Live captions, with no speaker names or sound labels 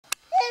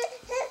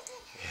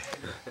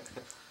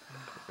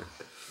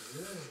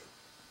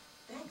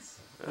Thanks.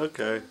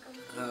 Okay.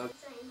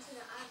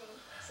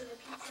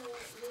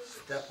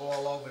 Step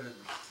all over the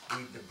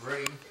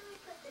debris. After we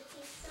put the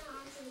pizza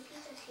onto the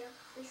pizza peel,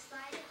 we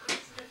slide it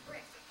onto the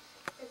brick.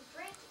 The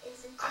brick is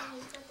the thing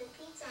you put the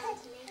pizza on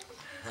to make the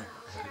pizza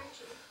all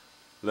crunchy.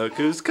 Look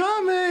who's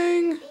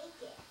coming! Bake it,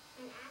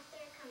 and after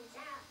it comes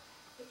out,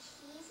 the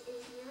cheese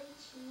is really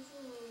cheesy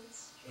and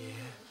it's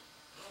streaming.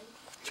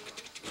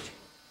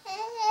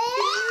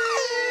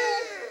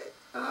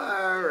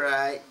 All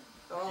right.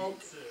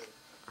 Okay.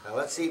 Now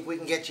let's see if we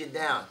can get you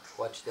down.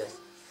 Watch this.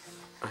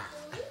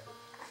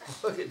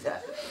 Look at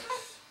that.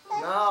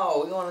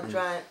 No, we want to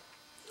try it.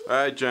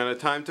 Alright, Jenna,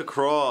 time to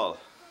crawl.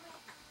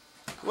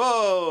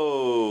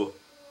 Whoa!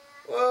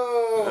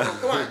 Whoa!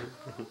 Come on.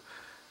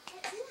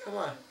 Come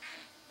on.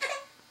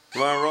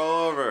 Come on,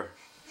 roll over.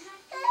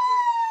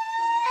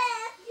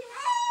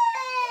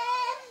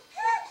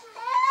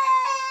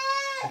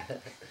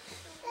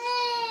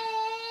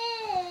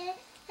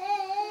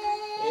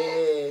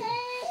 Yeah.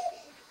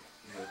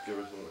 Give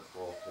us one to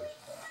crawl to.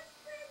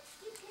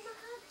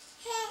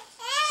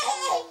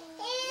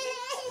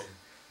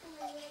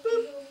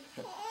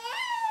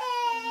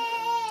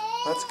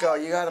 Let's go.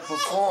 You got to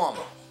perform.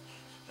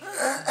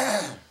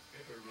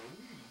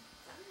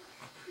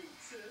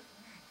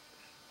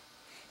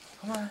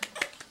 Come on.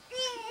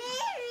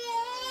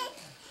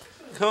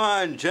 Come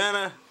on,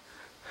 Jenna.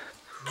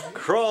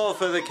 Crawl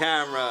for the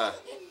camera.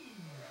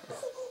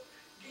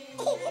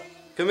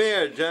 Come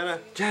here, Jenna.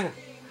 Jenna,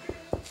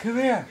 come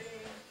here.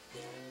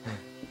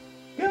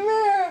 Come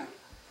here.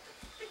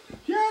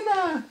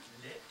 Jenna.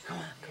 Come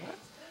on.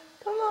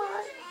 Come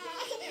on.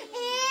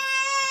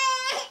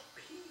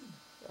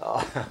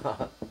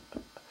 Oh.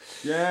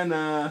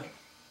 Jenna.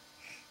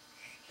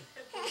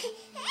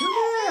 Come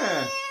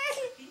here.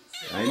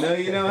 I know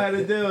you know how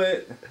to do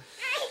it.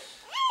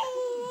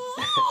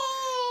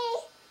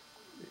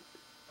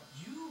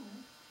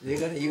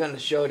 You're gonna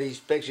show these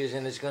pictures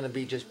and it's gonna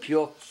be just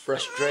pure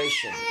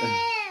frustration.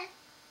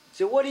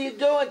 So what are you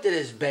doing to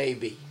this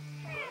baby?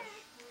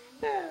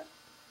 Yeah.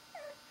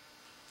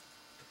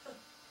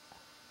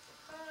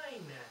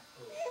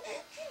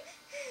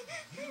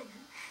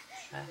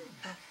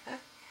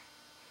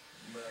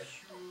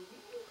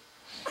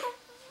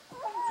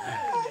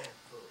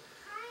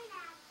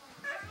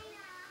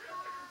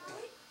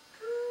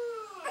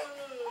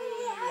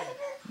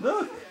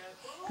 Look.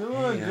 Come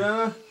on,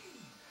 Jenna.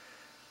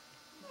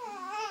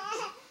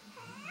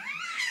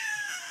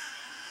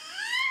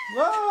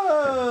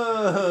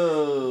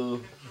 Whoa!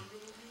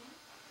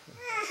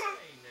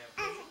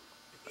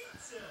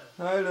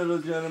 Hi, little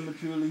Jenna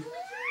Machuli.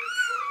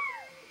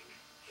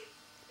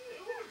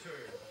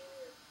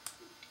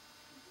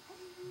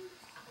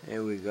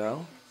 Here we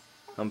go.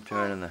 I'm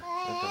turning the.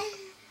 Okay.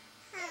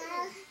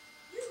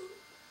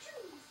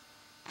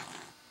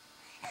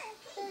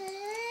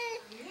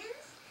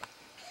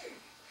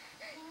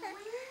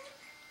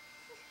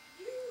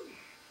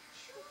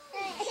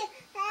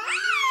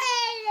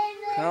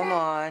 Come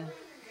on.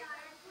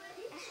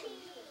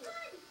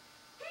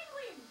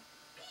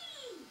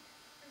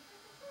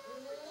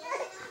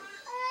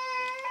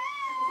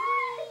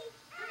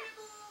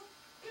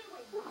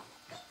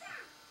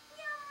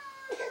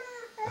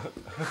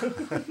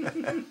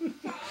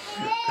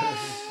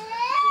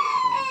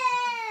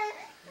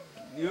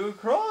 You were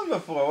crawling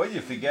before. What,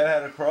 you forget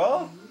how to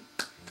crawl?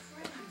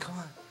 Come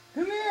on.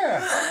 Come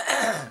here.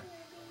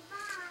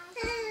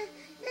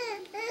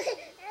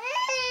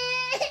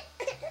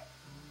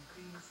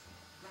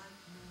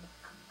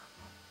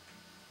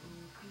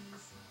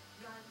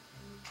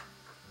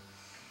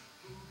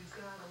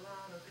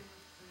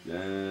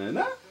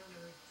 Jenna.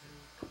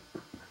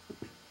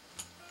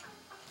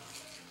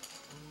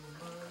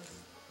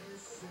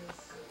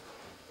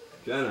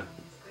 Jenna.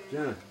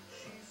 Jenna.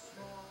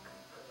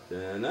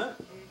 Jenna.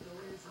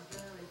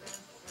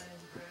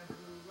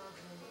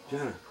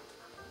 Jenna.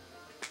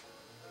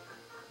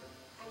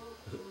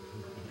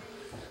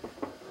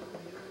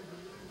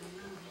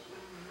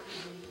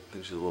 I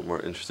think she's a little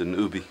more interested in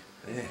Ubi.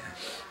 Yeah.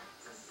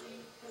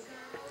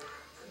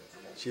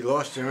 She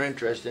lost her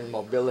interest in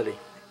mobility.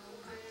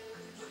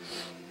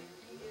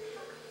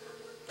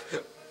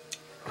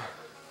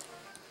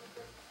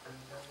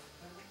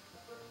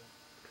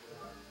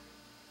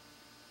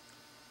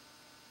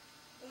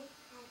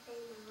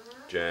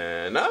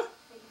 Jenna?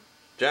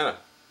 Jenna.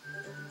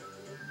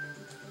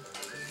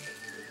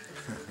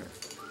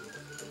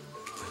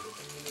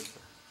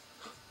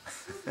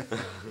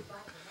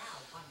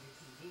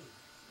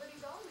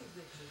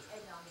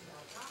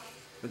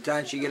 What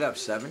time did she get up?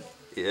 7?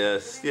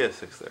 Yes,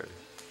 6:30.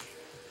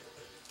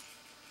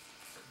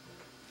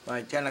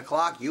 By 10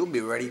 o'clock, you'll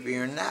be ready for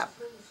your nap.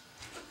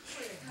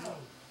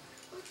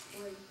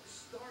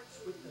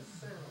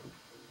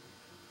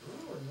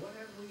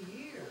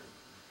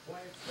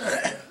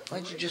 Why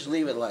don't you just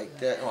leave it like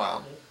that?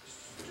 Wow.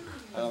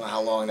 I don't know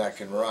how long that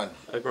can run.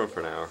 I can run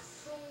for an hour.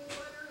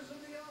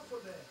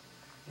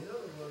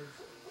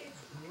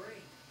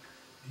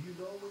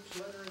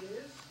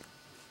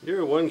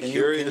 You're one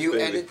curious Can you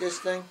baby. edit this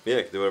thing? Yeah,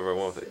 I can do whatever I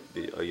want with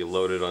it. You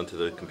load it onto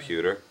the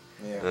computer,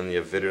 Yeah. and then you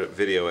have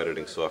video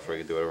editing software. I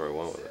can do whatever I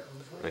want with it.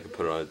 And I can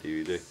put it on a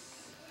DVD.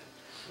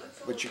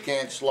 But you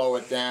can't slow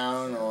it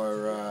down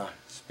or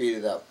speed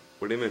it up.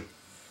 What do you mean?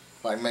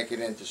 Like make it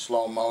into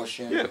slow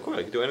motion? Yeah, of course.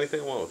 I can do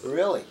anything I want with it.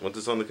 Really? Once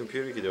it's on the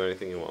computer, you can do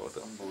anything you want with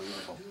it.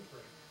 Unbelievable.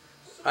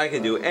 I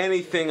can do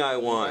anything I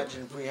want.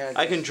 Imagine if we had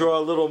I can draw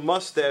a little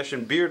mustache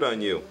and beard on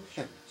you.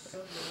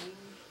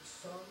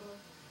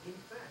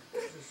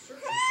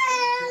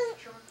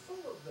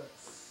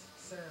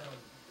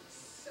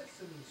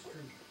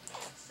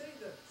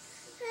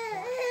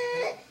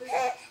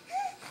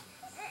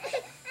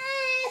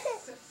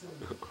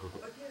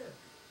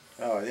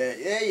 Oh,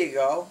 there you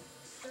go.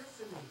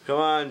 Come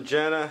on,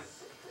 Jenna.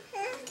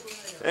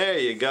 There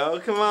you go.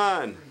 Come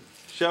on.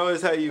 Show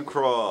us how you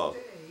crawl.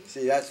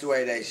 See, that's the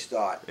way they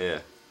start. Yeah.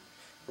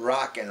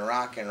 Rocking,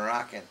 rocking,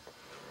 rocking.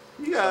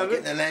 You got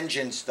Getting it. an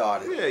engine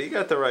started. Yeah, you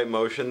got the right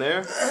motion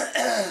there.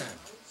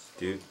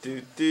 Do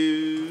do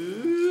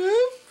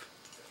do.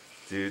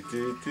 Do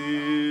do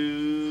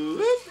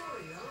do.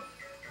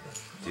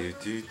 Do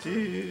do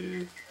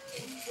do.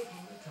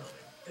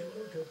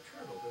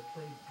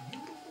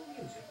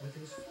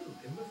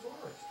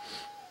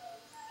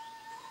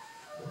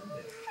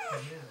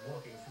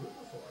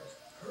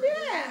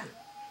 Yeah.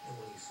 And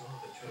when he saw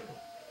the turtle,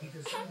 he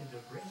decided to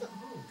bring him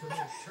home to make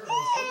turtle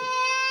food.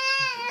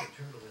 He put the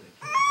turtle in a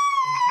cage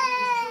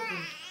and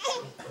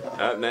told his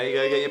children Now you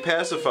gotta get your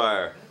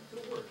pacifier. to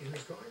work in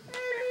his garden.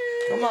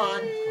 Come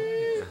on.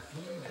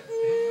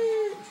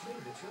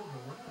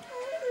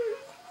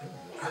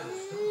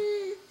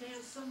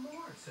 Dance some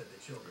more, said the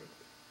children.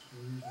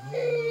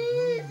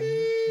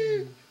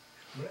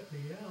 Let me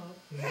out.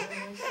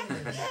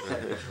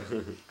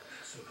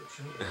 So the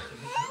children and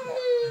the turtle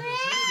began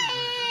to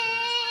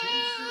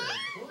dance closer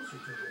and closer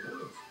to the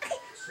woods.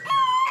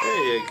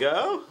 There you go.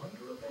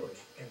 Under a bush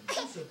and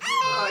disappeared.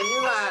 Oh, you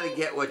know how to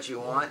get what you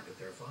want. That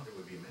their father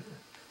would be mad.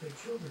 The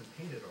children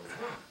painted a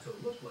rock to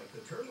look like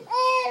the turtle.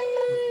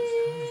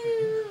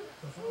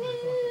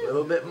 A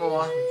little bit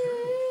more.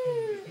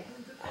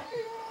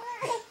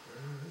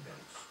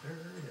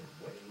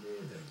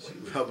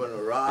 Rubbing a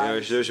Yeah, rod.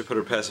 we should put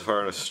her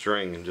pacifier on a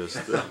string and just.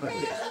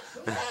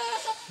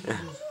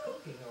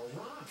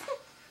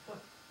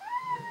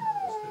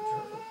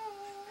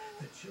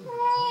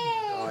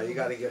 Oh, you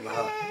got to give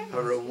her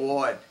a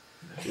reward.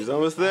 She's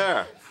almost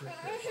there.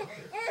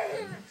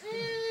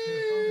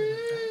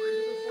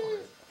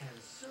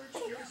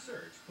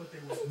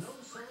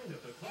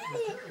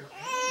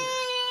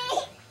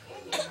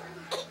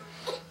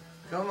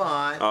 Come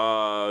on.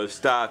 Oh,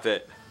 stop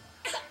it.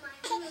 My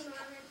name is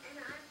Norman, and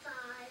I'm 5.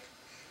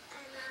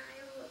 And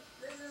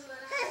this is what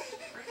I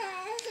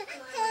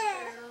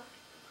turtle.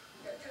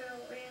 The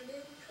turtle ran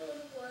into the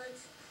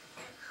woods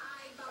and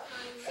hide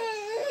behind it.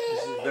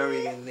 This is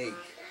very unique.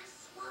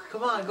 Guess what?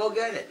 Come on, go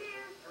get it.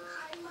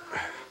 Hide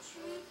behind the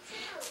tree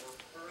too.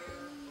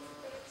 And the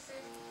bear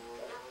said,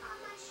 "Get up on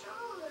my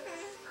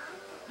shoulders."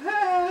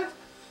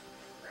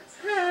 Let's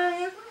have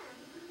a swim.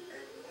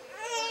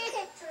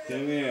 And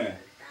Come here.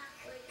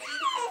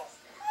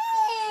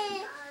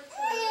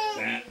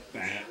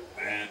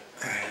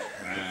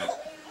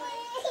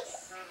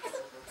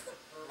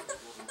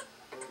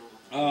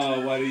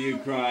 Oh, what are you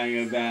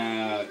crying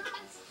about?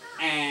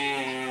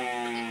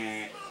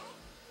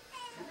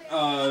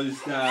 Oh,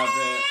 stop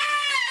it.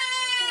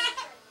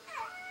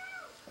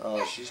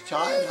 Oh, she's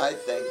tired, I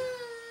think.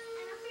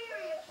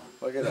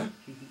 Look at her.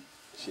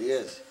 She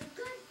is.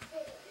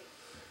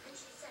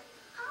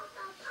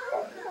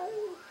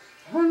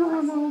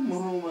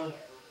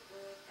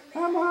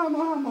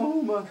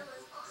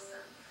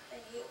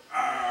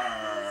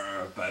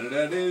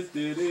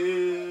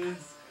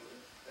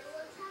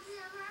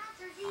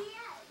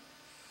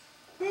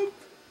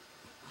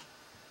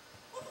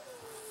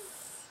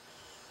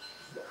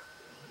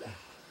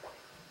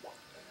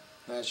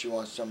 Now she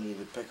wants somebody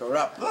to pick her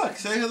up. Look,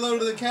 say hello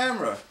to the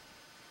camera.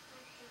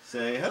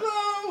 Say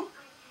hello.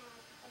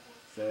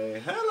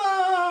 Say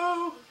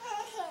hello.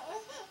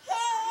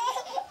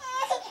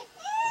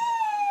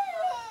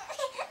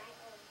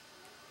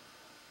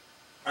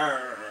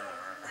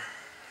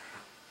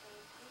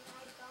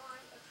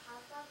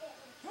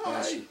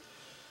 Yeah,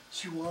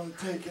 she wanted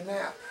to take a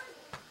nap.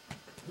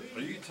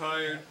 Are you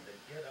tired?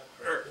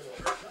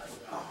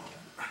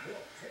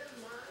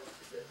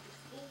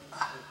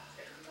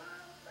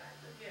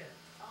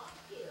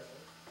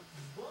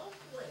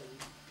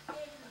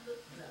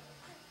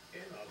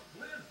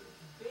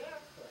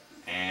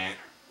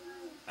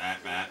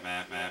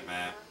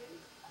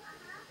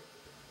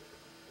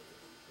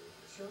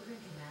 Children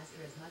can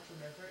master as much in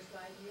their first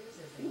 5 years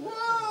as they will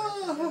for the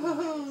rest of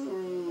their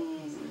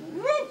lives.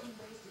 Teaching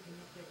ways to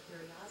connect their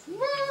curiosity and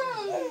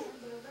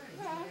their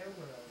learning to their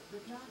world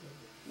with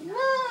knowledge.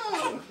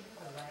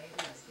 Variety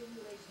and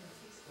stimulation of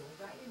preschool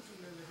right into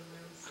your living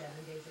room 7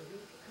 days a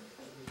week,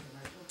 completely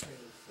commercial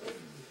free.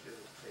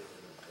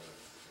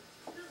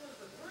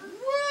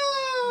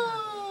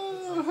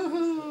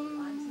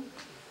 On TV,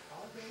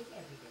 all day,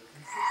 every day,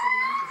 from 6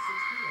 a.m. to 6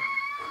 p.m.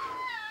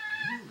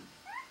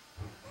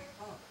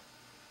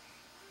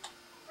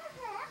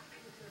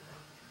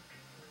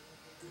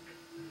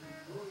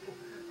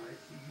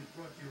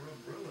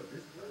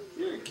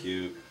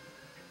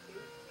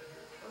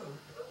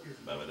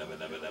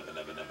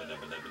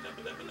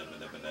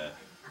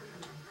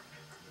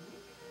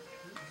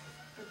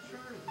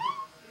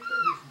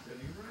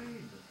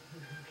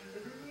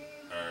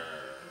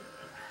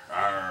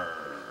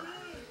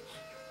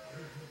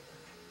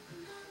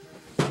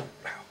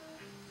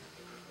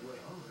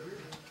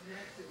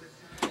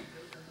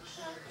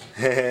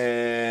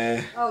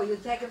 Oh, you're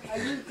taking. Are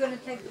you gonna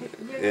take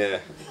pictures? Yeah.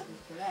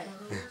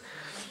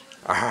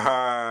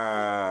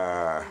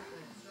 Ah.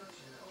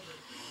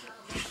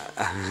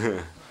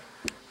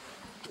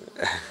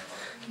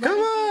 Come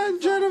on,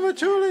 Jenna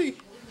Machuli.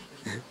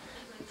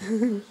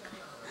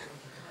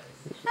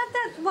 Not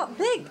that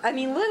big. I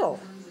mean, little.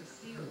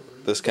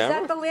 This Is that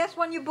camera? the last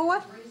one you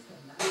bought?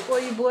 Or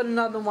you bought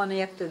another one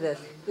after this?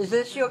 Is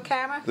this your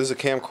camera? This is a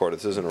camcorder.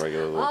 This isn't a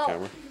regular little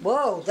camera.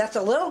 Whoa, that's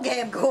a little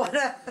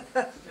camcorder.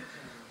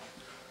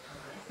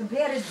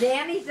 Compared to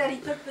Danny's that he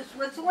took to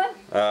Switzerland?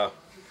 Oh.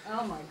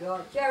 Oh my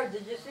God. Jared,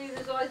 did you see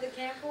this always a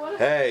camcorder?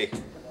 Hey,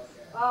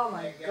 Oh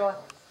my God.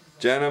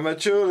 Jenna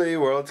Machuli,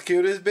 world's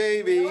cutest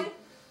baby. Really?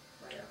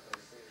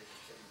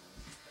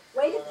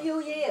 Wait a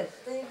few years.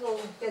 Steve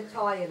will get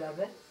tired of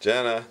it.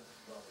 Jenna.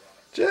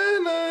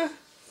 Jenna.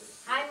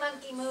 Hi,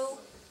 Monkey Moo.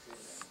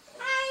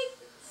 Hi.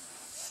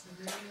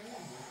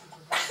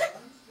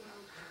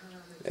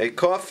 Hey,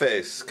 cough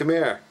face, come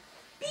here.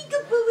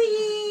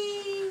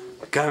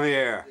 Peekaboo. Come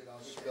here.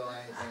 Don't spill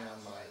anything on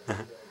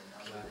my.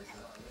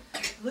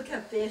 Look how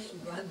fast she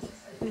runs.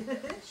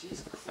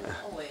 She's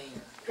crawling.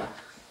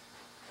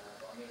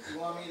 You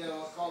want me to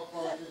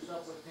close this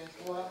up with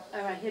tinfoil?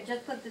 All right, here,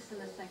 just put this in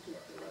the sink.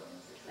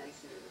 Thank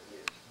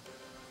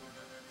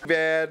you.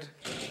 Bad.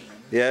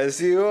 Yes,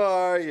 you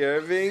are.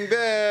 You're being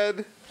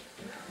bad.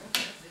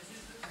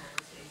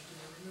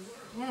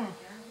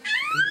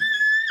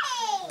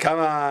 Come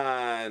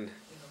on.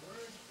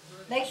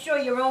 Make sure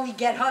you only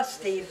get her,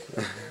 Steve.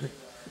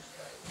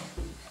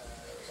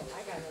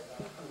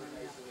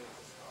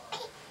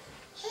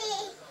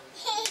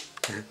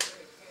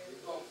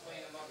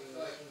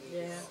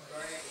 Yeah.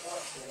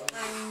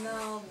 I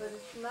know, but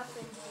it's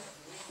nothing.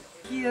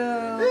 Cute.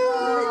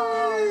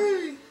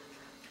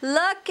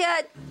 Look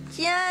at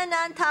Jen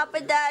on top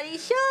of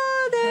Daddy's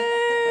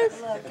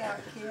shoulders. Look how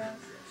cute.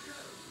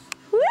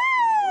 Woo!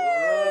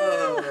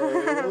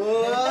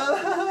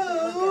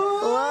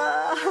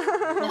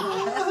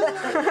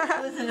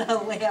 Listen to her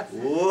laugh.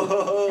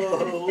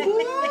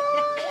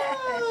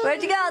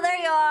 Where'd you go? There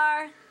you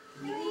are.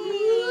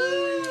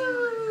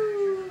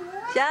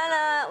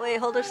 Jenna, wait,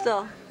 hold her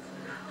still.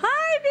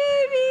 Hi,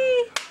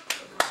 baby.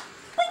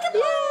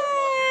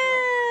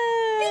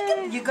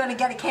 Yay! You're gonna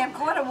get a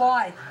camcorder?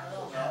 Why?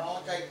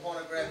 I'll take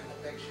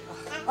pornographic pictures.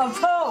 Of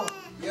who?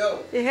 You.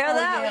 You hear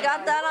that? yeah. We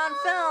got that on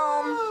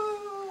film.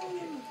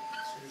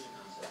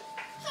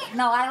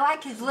 No, I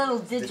like his little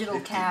digital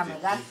camera.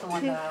 That's the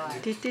one that I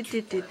like.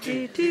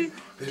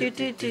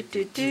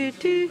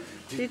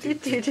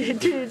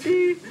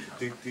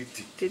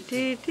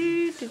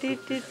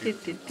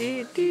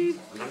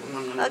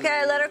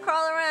 Okay, let her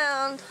crawl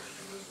around.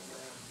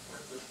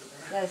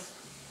 Yes.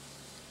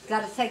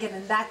 Got to take it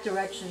in that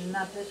direction,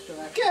 not this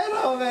direction. Get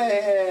over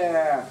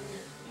here.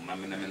 Look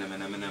at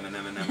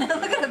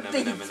the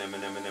feet. Look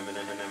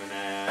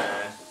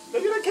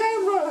at the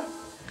camera.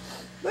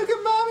 Look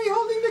at Mommy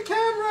holding the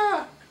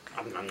camera.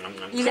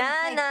 You're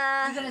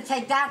Jenna. gonna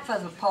take that for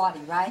the party,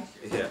 right?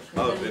 Yeah.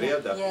 Oh, video?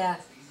 Definitely. Yeah.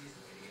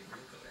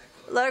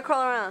 Let her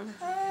crawl around.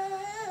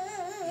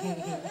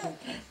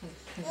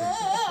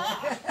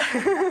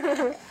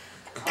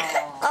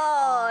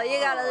 Oh, you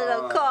got a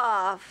little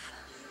cough.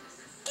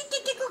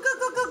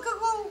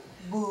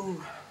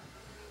 Boo.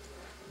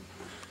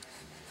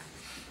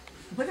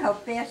 Look how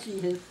fast she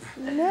is.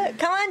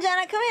 Come on,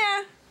 Jenna, come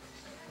here.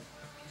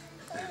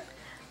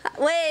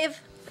 Wave.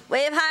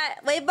 Wave hi.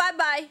 Wave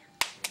bye-bye.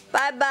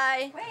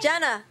 Bye-bye.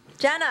 Jenna.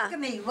 Jenna. Look at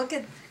me. Look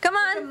at. Come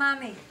Look at on.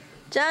 Mommy.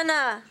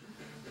 Jenna.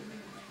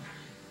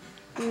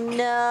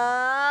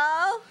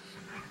 No.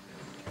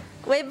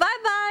 Wave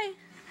bye-bye.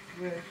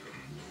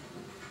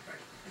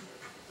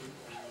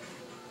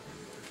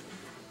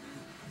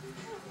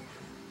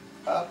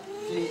 Up,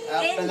 see,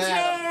 up In and at 'em.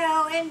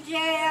 jail. In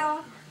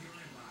jail.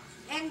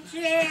 In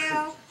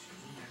jail.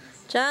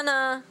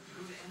 Jenna.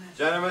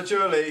 Jenna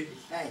Machuli.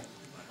 Hey.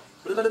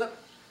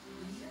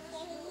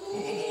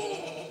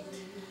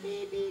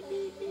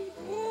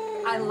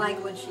 I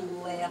like when she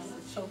laughs.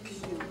 It's so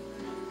cute.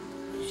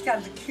 She's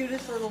got the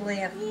cutest little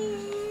laugh.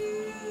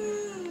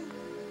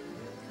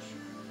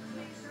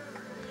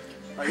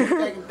 Are you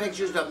taking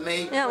pictures of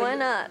me? Yeah, why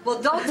not?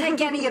 Well, don't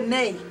take any of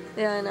me.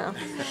 Yeah, I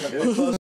know.